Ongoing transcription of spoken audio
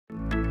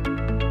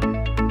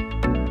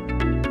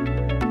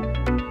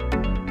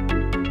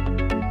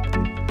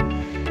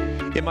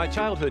In my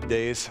childhood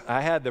days,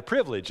 I had the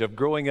privilege of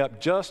growing up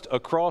just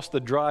across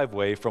the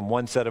driveway from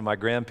one set of my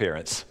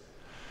grandparents.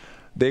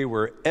 They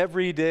were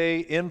everyday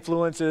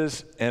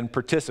influences and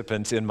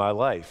participants in my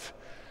life,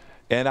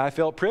 and I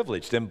felt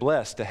privileged and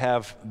blessed to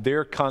have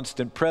their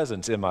constant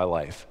presence in my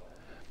life.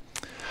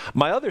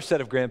 My other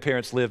set of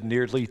grandparents lived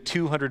nearly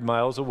 200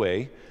 miles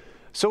away,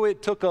 so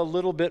it took a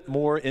little bit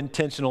more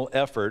intentional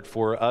effort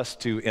for us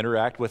to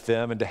interact with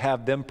them and to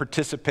have them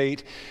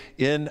participate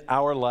in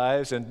our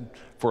lives and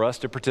for us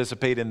to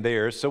participate in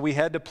theirs. So we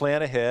had to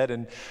plan ahead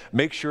and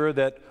make sure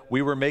that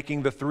we were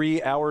making the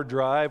 3-hour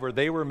drive or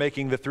they were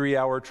making the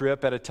 3-hour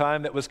trip at a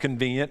time that was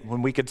convenient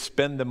when we could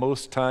spend the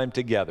most time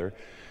together.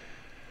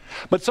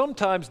 But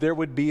sometimes there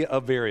would be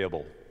a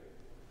variable.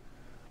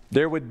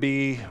 There would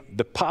be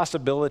the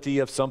possibility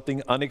of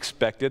something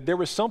unexpected. There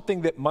was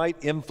something that might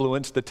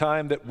influence the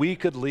time that we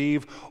could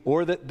leave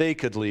or that they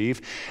could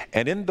leave.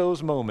 And in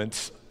those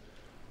moments,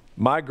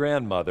 my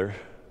grandmother,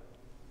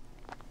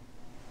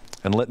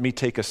 and let me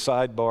take a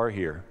sidebar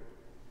here,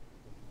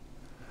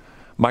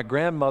 my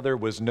grandmother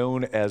was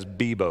known as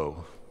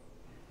Bebo.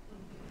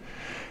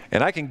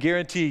 And I can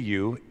guarantee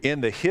you,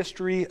 in the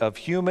history of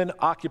human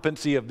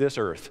occupancy of this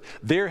earth,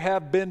 there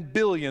have been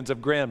billions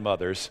of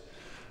grandmothers.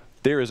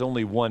 There is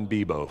only one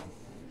Bebo.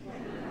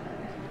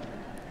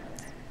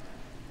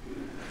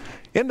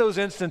 In those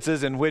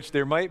instances in which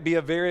there might be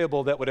a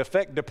variable that would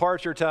affect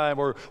departure time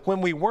or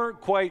when we weren't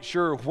quite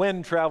sure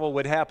when travel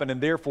would happen and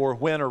therefore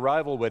when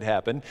arrival would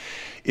happen,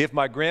 if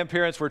my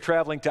grandparents were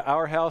traveling to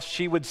our house,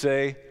 she would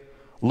say,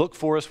 "Look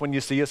for us when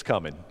you see us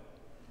coming."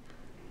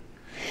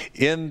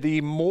 In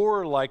the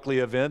more likely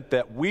event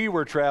that we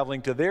were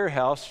traveling to their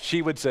house,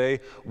 she would say,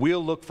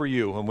 "We'll look for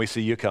you when we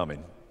see you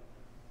coming."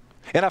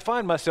 And I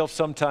find myself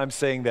sometimes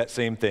saying that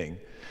same thing.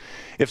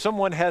 If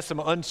someone has some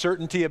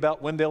uncertainty about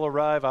when they'll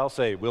arrive, I'll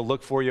say, "We'll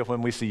look for you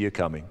when we see you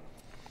coming."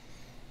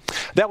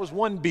 That was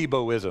one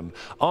Beboism.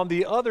 On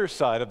the other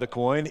side of the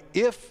coin,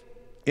 if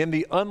in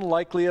the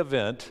unlikely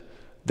event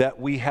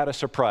that we had a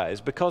surprise,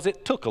 because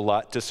it took a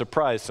lot to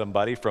surprise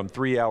somebody from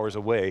 3 hours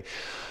away,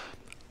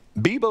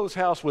 Bebo's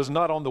house was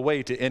not on the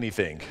way to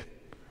anything.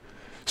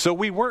 So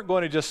we weren't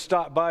going to just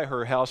stop by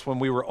her house when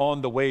we were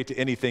on the way to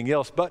anything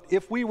else. But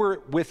if we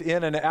were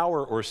within an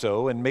hour or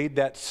so and made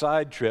that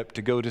side trip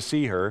to go to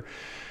see her,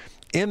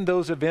 in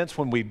those events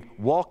when we'd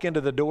walk into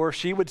the door,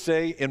 she would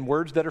say in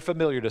words that are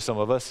familiar to some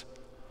of us,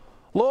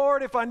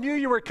 "Lord, if I knew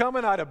you were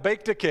coming, I'd have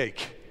baked a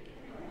cake."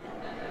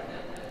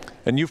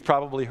 And you've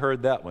probably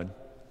heard that one.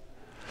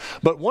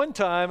 But one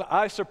time,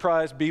 I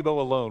surprised Bebo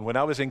alone when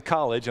I was in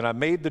college, and I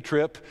made the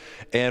trip,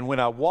 and when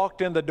I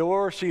walked in the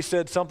door, she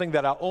said something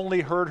that I only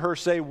heard her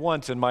say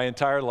once in my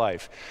entire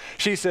life.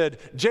 She said,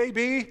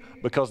 "JB,"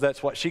 because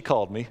that's what she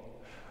called me.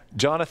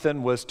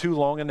 Jonathan was too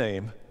long a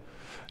name.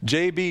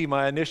 JB,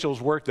 my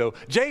initials worked though.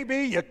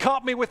 "JB, you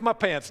caught me with my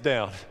pants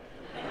down."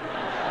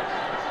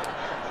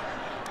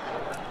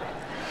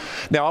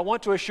 Now, I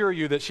want to assure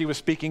you that she was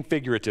speaking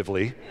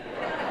figuratively.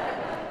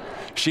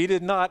 She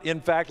did not, in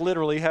fact,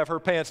 literally have her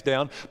pants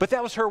down, but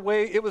that was her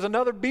way. It was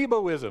another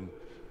Beboism.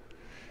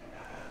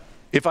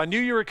 If I knew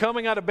you were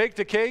coming, I'd have baked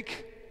a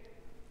cake,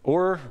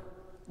 or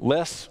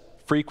less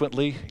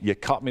frequently, "You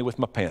caught me with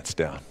my pants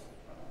down."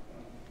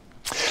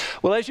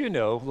 Well, as you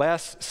know,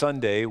 last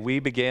Sunday we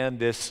began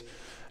this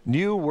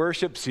new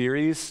worship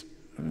series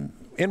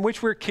in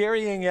which we're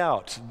carrying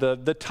out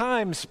the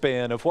time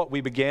span of what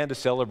we began to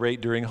celebrate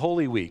during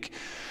Holy Week.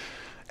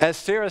 As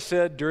Sarah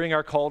said during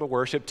our call to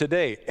worship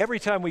today,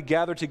 every time we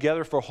gather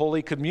together for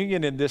Holy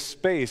Communion in this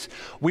space,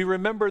 we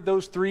remember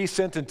those 3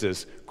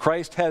 sentences: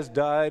 Christ has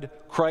died,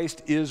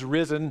 Christ is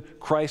risen,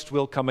 Christ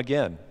will come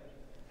again.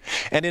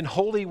 And in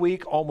Holy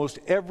Week, almost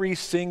every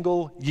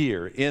single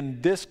year, in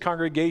this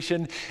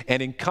congregation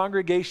and in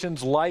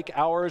congregations like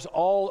ours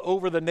all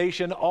over the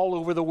nation, all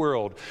over the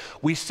world,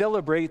 we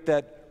celebrate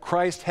that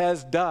Christ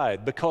has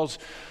died because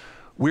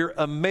we're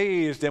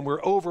amazed and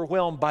we're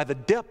overwhelmed by the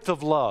depth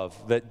of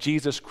love that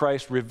Jesus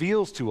Christ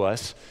reveals to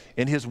us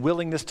in his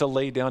willingness to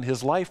lay down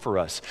his life for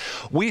us.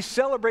 We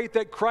celebrate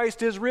that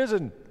Christ is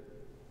risen.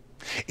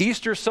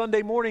 Easter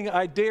Sunday morning,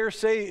 I dare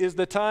say, is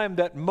the time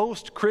that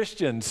most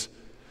Christians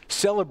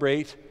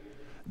celebrate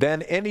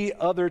than any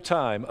other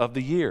time of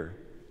the year.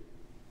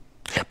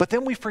 But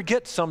then we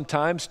forget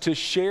sometimes to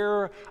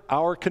share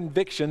our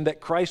conviction that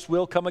Christ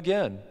will come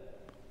again.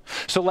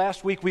 So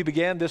last week we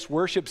began this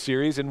worship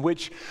series in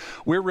which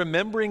we're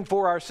remembering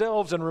for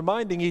ourselves and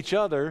reminding each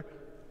other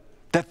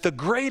that the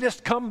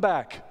greatest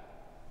comeback,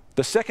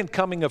 the second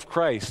coming of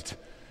Christ,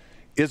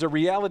 is a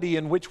reality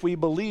in which we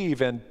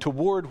believe and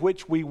toward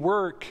which we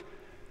work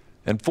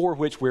and for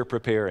which we're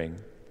preparing.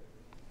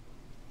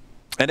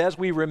 And as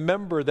we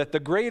remember that the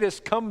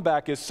greatest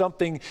comeback is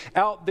something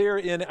out there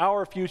in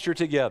our future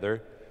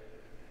together,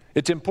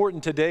 it's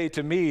important today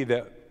to me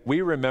that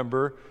we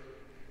remember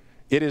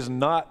it is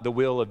not the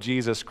will of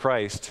Jesus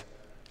Christ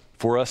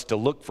for us to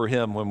look for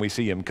him when we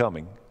see him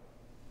coming.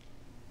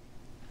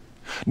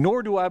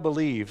 Nor do I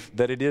believe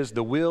that it is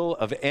the will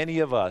of any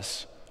of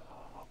us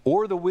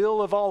or the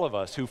will of all of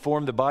us who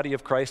form the body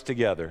of Christ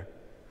together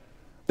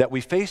that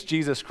we face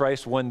Jesus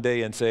Christ one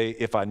day and say,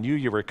 if I knew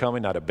you were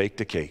coming, I'd have baked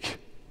a cake.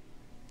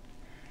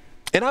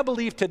 And I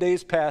believe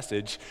today's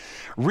passage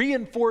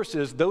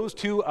reinforces those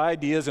two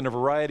ideas in a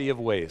variety of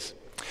ways.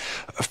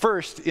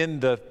 First, in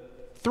the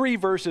 3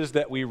 verses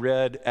that we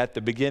read at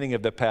the beginning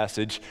of the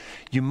passage,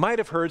 you might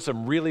have heard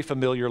some really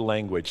familiar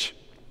language.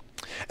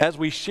 As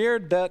we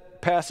shared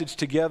that passage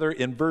together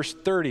in verse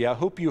 30, I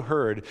hope you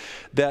heard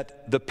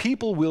that the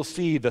people will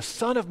see the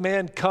Son of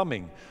Man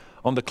coming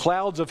on the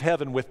clouds of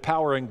heaven with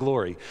power and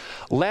glory.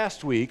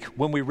 Last week,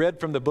 when we read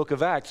from the book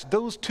of Acts,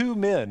 those 2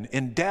 men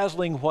in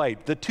dazzling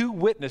white, the 2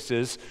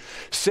 witnesses,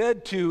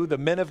 said to the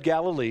men of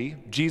Galilee,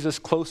 Jesus'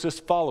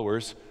 closest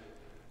followers,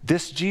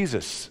 "This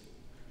Jesus,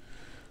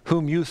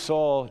 whom you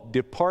saw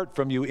depart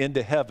from you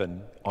into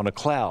heaven on a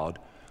cloud,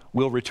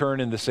 will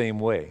return in the same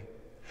way."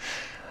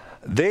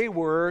 They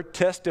were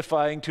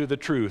testifying to the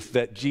truth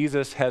that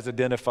Jesus has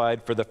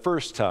identified for the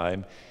first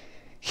time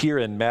here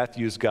in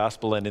Matthew's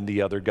gospel and in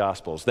the other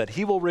gospels, that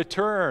he will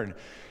return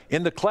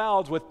in the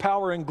clouds with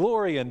power and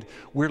glory, and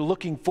we're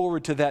looking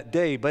forward to that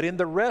day. But in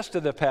the rest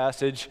of the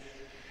passage,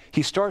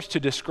 he starts to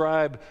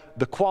describe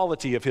the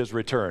quality of his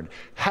return,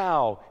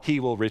 how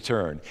he will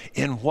return,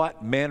 in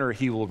what manner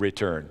he will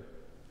return.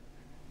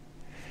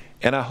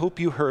 And I hope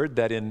you heard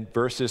that in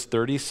verses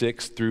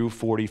 36 through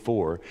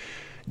 44,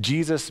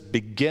 Jesus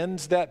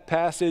begins that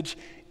passage,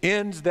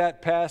 ends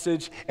that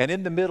passage, and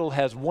in the middle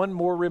has one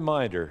more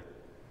reminder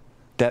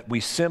that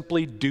we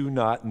simply do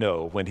not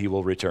know when he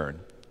will return.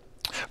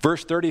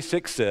 Verse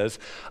 36 says,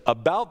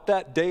 "About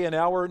that day and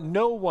hour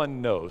no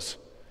one knows,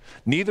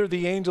 neither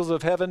the angels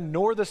of heaven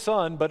nor the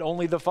Son, but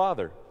only the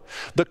Father."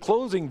 The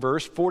closing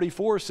verse,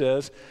 44,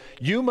 says,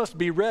 "You must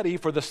be ready,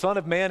 for the Son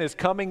of Man is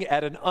coming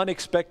at an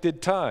unexpected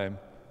time."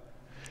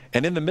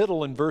 And in the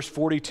middle, in verse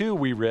 42,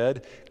 we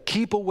read,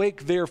 "Keep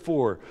awake,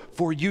 therefore,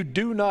 for you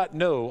do not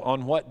know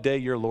on what day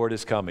your Lord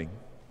is coming."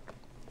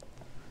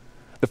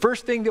 The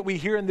first thing that we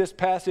hear in this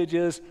passage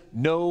is,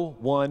 no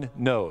one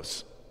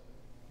knows.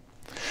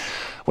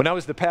 When I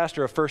was the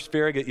pastor of First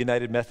Farragut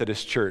United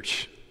Methodist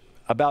Church,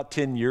 about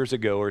 10 years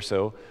ago or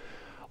so,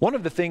 one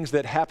of the things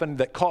that happened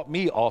that caught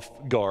me off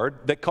guard,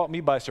 that caught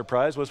me by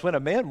surprise, was when a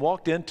man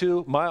walked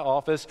into my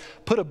office,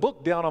 put a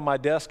book down on my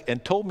desk,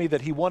 and told me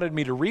that he wanted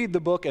me to read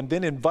the book and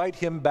then invite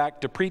him back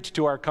to preach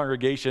to our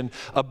congregation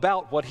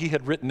about what he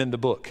had written in the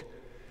book.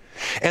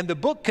 And the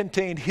book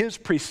contained his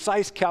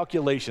precise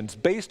calculations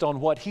based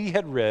on what he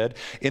had read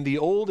in the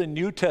Old and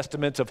New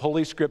Testaments of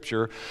Holy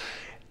Scripture,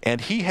 and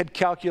he had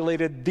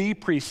calculated the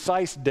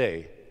precise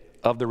day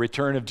of the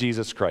return of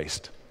Jesus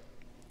Christ.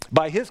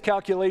 By his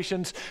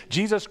calculations,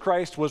 Jesus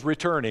Christ was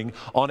returning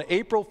on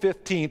April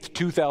 15th,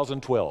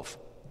 2012.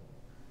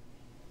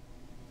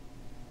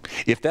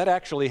 If that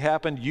actually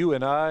happened, you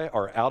and I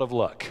are out of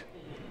luck.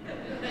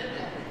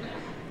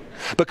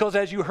 Because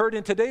as you heard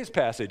in today's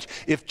passage,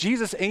 if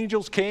Jesus'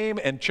 angels came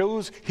and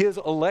chose his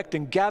elect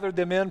and gathered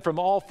them in from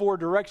all 4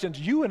 directions,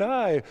 you and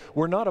I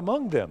were not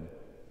among them.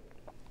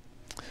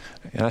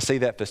 And I say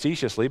that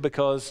facetiously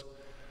because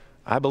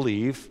I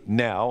believe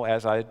now,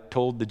 as I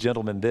told the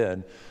gentleman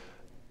then,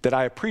 that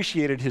I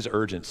appreciated his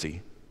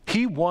urgency.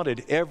 He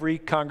wanted every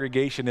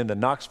congregation in the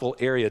Knoxville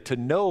area to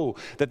know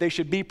that they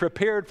should be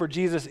prepared for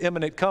Jesus'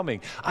 imminent coming.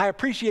 I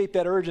appreciate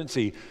that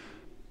urgency.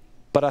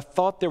 But I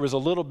thought there was a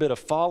little bit of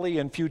folly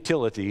and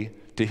futility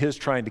to his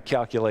trying to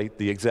calculate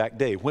the exact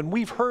day, when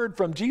we've heard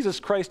from Jesus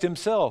Christ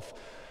himself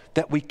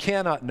that we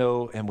cannot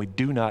know and we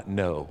do not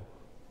know.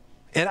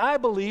 And I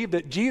believe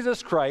that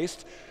Jesus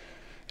Christ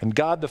and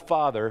God the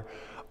Father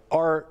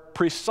are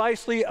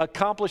precisely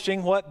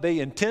accomplishing what they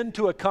intend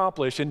to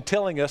accomplish in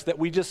telling us that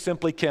we just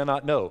simply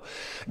cannot know.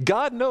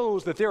 God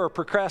knows that there are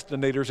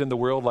procrastinators in the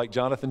world like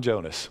Jonathan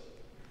Jonas.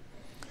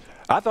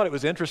 I thought it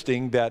was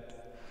interesting that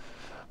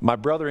my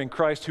brother in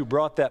Christ who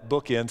brought that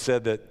book in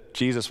said that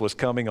Jesus was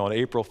coming on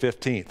April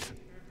 15th.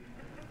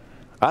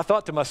 I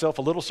thought to myself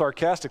a little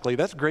sarcastically,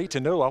 that's great to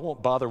know. I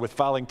won't bother with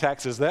filing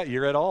taxes that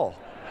year at all.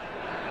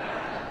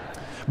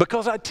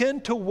 Because I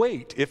tend to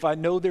wait if I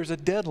know there's a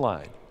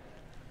deadline.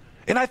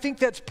 And I think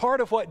that's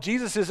part of what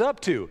Jesus is up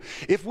to.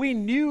 If we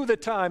knew the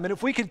time and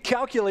if we could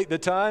calculate the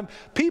time,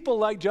 people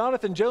like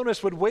Jonathan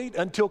Jonas would wait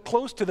until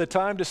close to the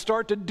time to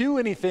start to do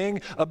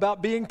anything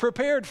about being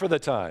prepared for the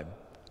time.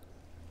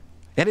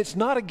 And it's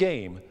not a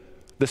game,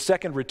 the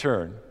second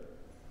return.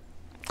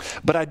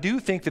 But I do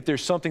think that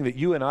there's something that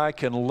you and I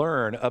can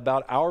learn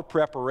about our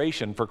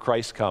preparation for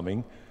Christ's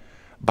coming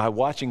by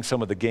watching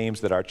some of the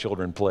games that our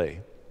children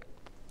play.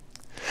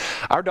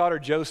 Our daughter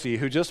Josie,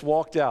 who just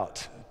walked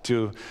out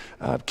to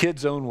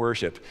Kids Zone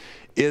Worship,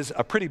 is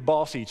a pretty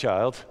bossy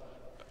child.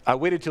 I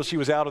waited till she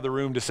was out of the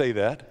room to say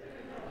that.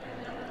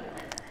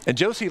 And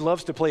Josie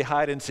loves to play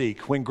hide and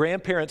seek. When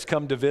grandparents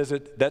come to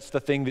visit, that's the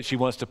thing that she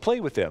wants to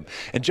play with them.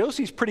 And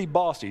Josie's pretty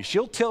bossy.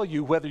 She'll tell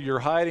you whether you're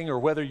hiding or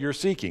whether you're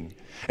seeking.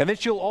 And then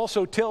she'll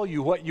also tell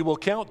you what you will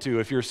count to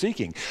if you're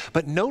seeking.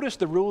 But notice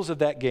the rules of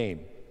that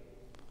game.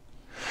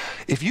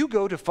 If you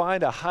go to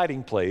find a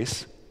hiding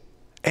place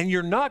and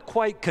you're not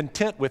quite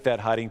content with that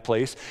hiding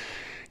place,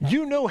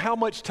 you know how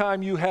much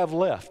time you have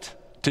left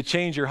to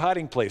change your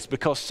hiding place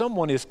because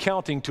someone is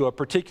counting to a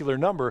particular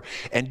number,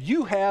 and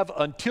you have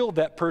until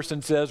that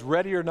person says,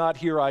 ready or not,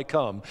 here I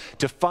come,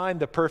 to find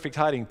the perfect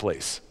hiding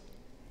place.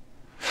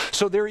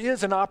 So there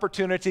is an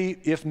opportunity,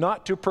 if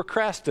not to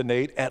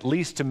procrastinate, at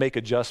least to make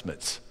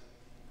adjustments.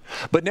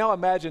 But now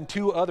imagine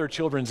two other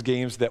children's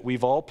games that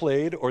we've all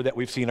played or that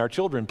we've seen our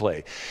children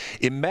play.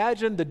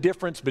 Imagine the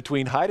difference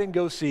between hide and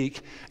go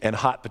seek and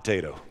hot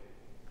potato.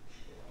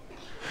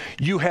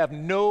 You have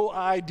no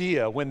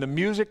idea when the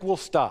music will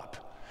stop.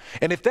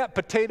 And if that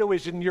potato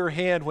is in your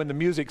hand when the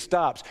music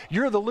stops,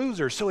 you're the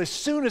loser. So as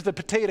soon as the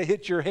potato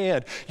hits your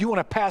hand, you want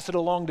to pass it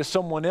along to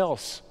someone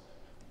else.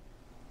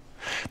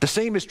 The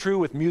same is true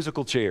with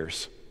musical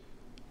chairs.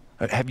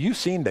 Have you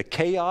seen the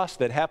chaos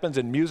that happens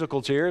in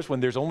musical chairs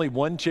when there's only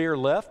one chair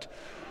left?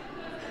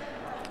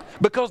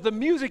 Because the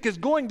music is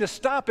going to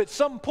stop at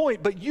some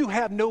point, but you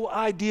have no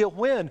idea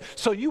when.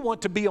 So you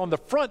want to be on the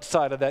front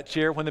side of that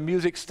chair when the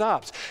music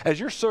stops. As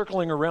you're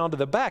circling around to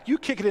the back, you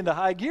kick it into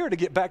high gear to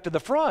get back to the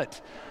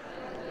front.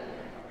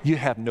 You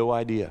have no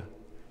idea.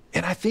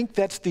 And I think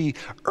that's the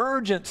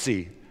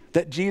urgency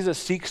that Jesus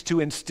seeks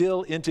to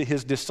instill into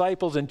his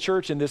disciples and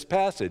church in this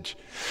passage.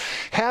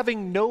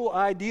 Having no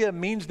idea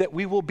means that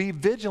we will be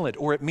vigilant,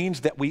 or it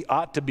means that we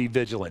ought to be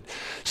vigilant.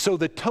 So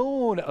the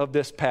tone of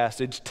this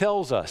passage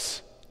tells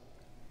us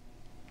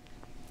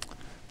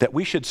that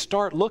we should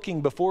start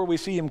looking before we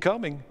see him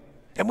coming,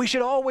 and we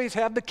should always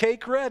have the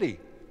cake ready.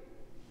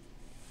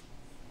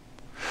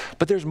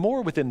 But there's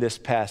more within this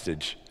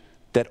passage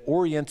that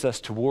orients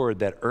us toward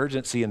that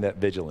urgency and that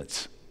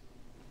vigilance.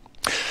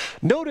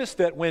 Notice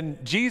that when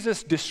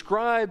Jesus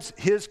describes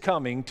his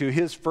coming to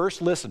his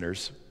first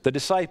listeners, the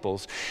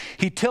disciples,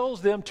 he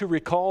tells them to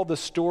recall the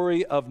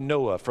story of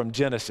Noah from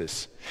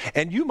Genesis.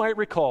 And you might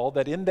recall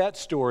that in that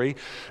story,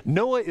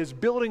 Noah is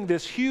building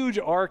this huge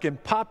ark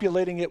and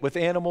populating it with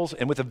animals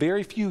and with a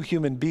very few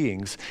human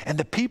beings. And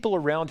the people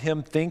around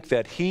him think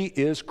that he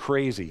is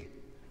crazy.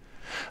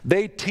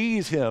 They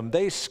tease him,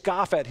 they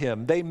scoff at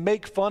him, they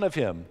make fun of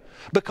him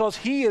because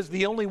he is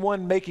the only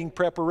one making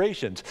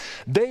preparations.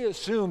 They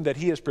assume that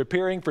he is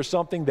preparing for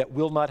something that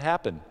will not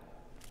happen.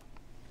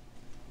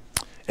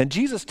 And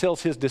Jesus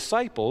tells his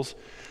disciples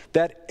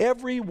that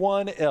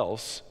everyone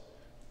else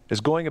is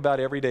going about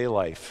everyday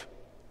life.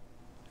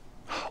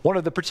 One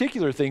of the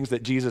particular things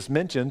that Jesus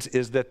mentions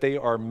is that they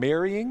are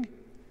marrying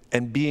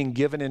and being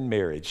given in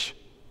marriage.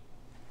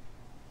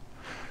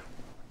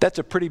 That's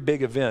a pretty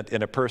big event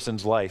in a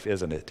person's life,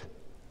 isn't it?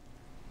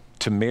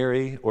 To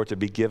marry or to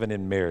be given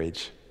in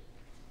marriage.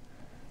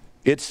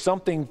 It's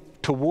something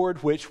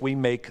toward which we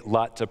make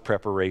lots of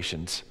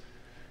preparations.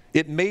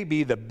 It may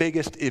be the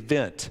biggest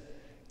event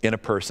in a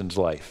person's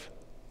life.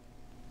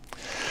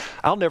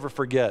 I'll never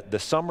forget the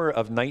summer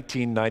of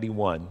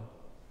 1991.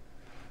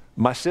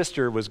 My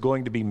sister was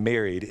going to be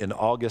married in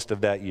August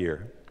of that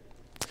year.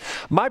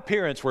 My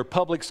parents were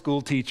public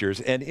school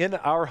teachers, and in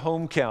our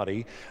home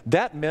county,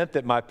 that meant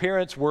that my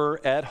parents were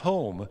at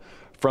home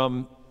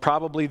from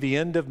probably the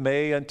end of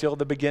May until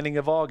the beginning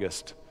of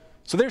August.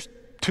 So there's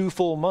 2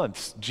 full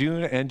months,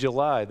 June and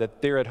July,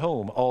 that they're at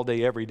home all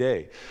day, every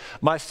day.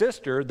 My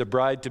sister, the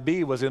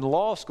bride-to-be, was in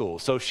law school,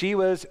 so she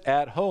was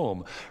at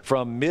home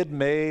from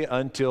mid-May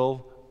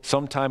until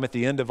sometime at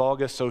the end of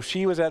August, so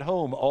she was at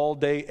home all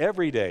day,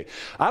 every day.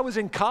 I was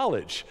in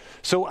college,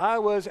 so I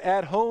was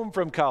at home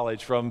from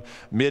college from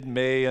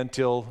mid-May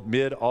until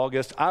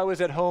mid-August. I was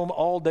at home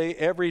all day,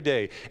 every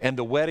day, and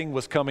the wedding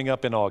was coming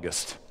up in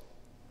August.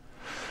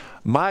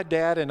 My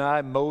dad and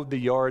I mowed the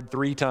yard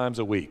 3 times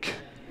a week.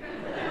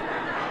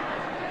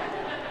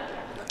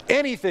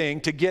 Anything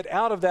to get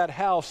out of that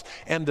house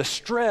and the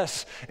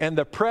stress and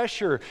the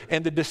pressure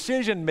and the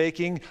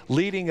decision-making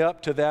leading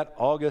up to that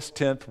August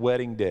 10th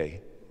wedding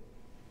day.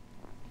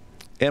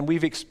 And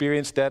we've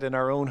experienced that in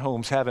our own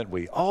homes, haven't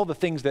we? All the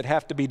things that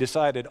have to be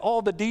decided,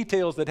 all the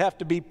details that have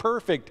to be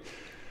perfect.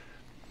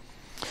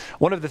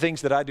 One of the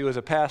things that I do as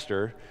a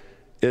pastor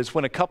is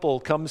when a couple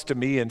comes to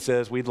me and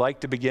says, we'd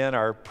like to begin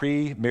our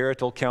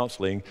premarital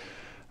counseling,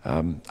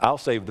 I'll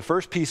say the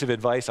first piece of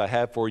advice I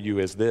have for you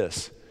is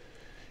this.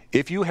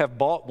 If you have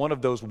bought one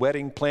of those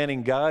wedding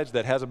planning guides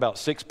that has about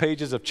 6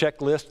 pages of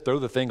checklist, throw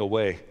the thing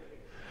away.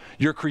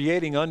 You're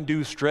creating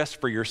undue stress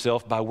for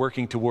yourself by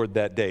working toward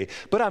that day.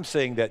 But I'm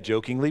saying that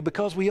jokingly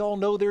because we all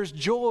know there's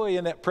joy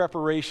in that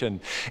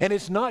preparation. And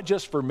it's not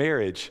just for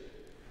marriage.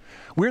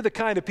 We're the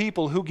kind of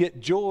people who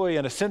get joy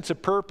and a sense of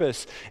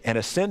purpose and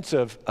a sense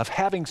of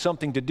having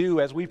something to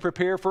do as we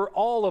prepare for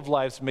all of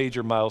life's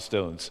major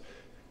milestones.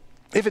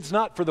 If it's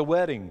not for the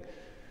wedding,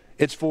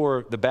 it's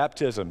for the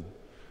baptism,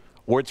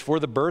 or it's for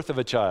the birth of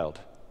a child,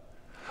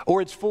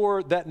 or it's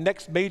for that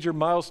next major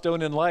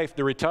milestone in life,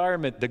 the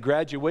retirement, the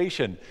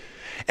graduation.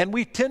 And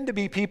we tend to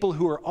be people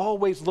who are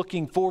always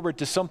looking forward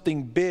to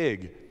something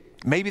big,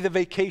 maybe the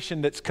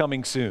vacation that's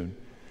coming soon.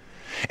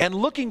 And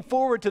looking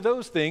forward to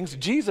those things,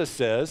 Jesus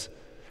says,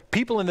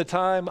 people in the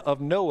time of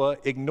Noah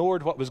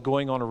ignored what was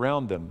going on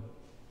around them.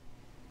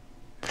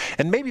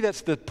 And maybe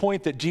that's the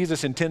point that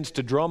Jesus intends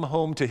to drum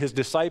home to his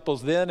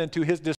disciples then and to his disciples